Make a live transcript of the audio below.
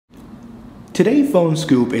Today, Phone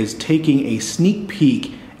Scoop is taking a sneak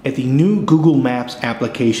peek at the new Google Maps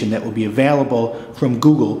application that will be available from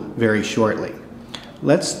Google very shortly.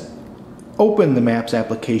 Let's open the Maps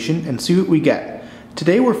application and see what we get.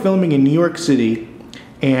 Today we're filming in New York City,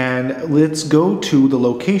 and let's go to the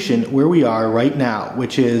location where we are right now,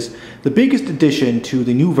 which is the biggest addition to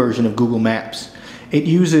the new version of Google Maps. It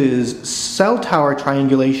uses cell tower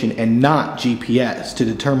triangulation and not GPS to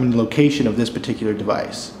determine the location of this particular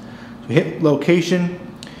device. So we hit location,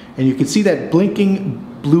 and you can see that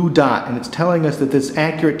blinking blue dot, and it's telling us that this is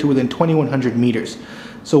accurate to within 2,100 meters.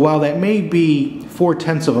 So while that may be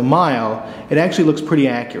 4/10 of a mile, it actually looks pretty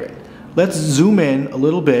accurate. Let's zoom in a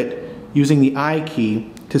little bit using the I key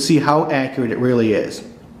to see how accurate it really is.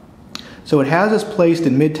 So it has us placed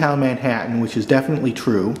in Midtown Manhattan, which is definitely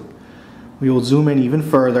true. We will zoom in even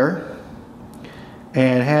further,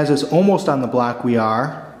 and it has us almost on the block we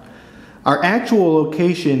are. Our actual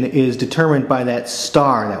location is determined by that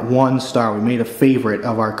star, that one star. We made a favorite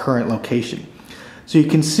of our current location. So you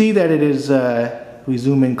can see that it is, we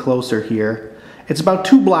zoom in closer here, it's about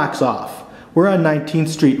 2 blocks off. We're on 19th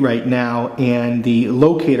Street right now, and the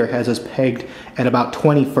locator has us pegged at about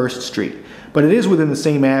 21st Street. But it is within the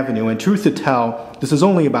same avenue, and truth to tell, this is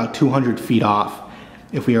only about 200 feet off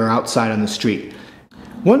if we are outside on the street.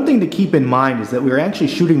 One thing to keep in mind is that we are actually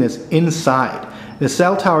shooting this inside. The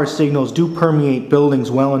cell tower signals do permeate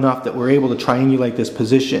buildings well enough that we're able to triangulate this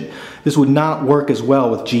position. This would not work as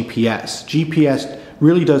well with GPS. GPS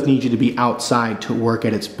really does need you to be outside to work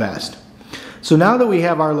at its best. So now that we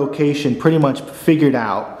have our location pretty much figured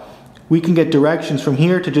out, we can get directions from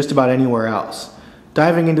here to just about anywhere else.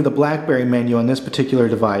 Diving into the BlackBerry menu on this particular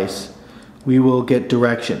device, we will get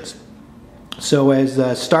directions. So as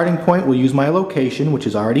a starting point, we'll use my location, which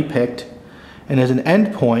is already picked, and as an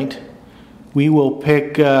end point, we will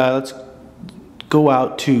pick, let's go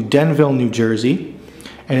out to Denville, New Jersey,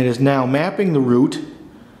 and it is now mapping the route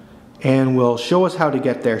and will show us how to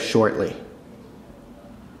get there shortly.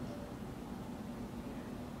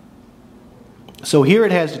 So here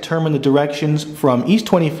it has determined the directions from East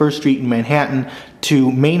 21st Street in Manhattan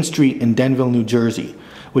to Main Street in Denville, New Jersey,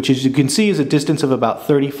 which, as you can see, is a distance of about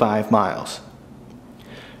 35 miles.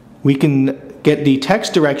 We can get the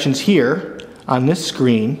text directions here on this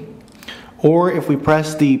screen, or if we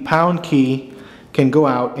press the pound key, can go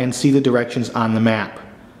out and see the directions on the map,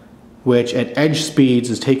 which at edge speeds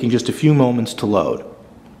is taking just a few moments to load.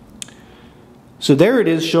 So there it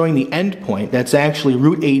is, showing the end point. That's actually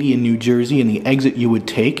Route 80 in New Jersey and the exit you would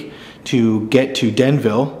take to get to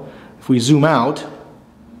Denville. If we zoom out,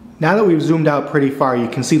 now that we've zoomed out pretty far, you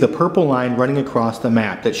can see the purple line running across the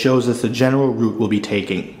map that shows us the general route we'll be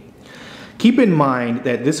taking. Keep in mind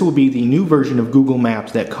that this will be the new version of Google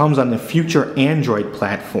Maps that comes on the future Android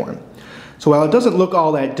platform. So while it doesn't look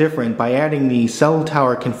all that different, by adding the cell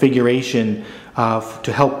tower configuration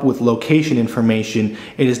to help with location information,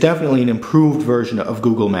 it is definitely an improved version of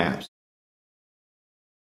Google Maps.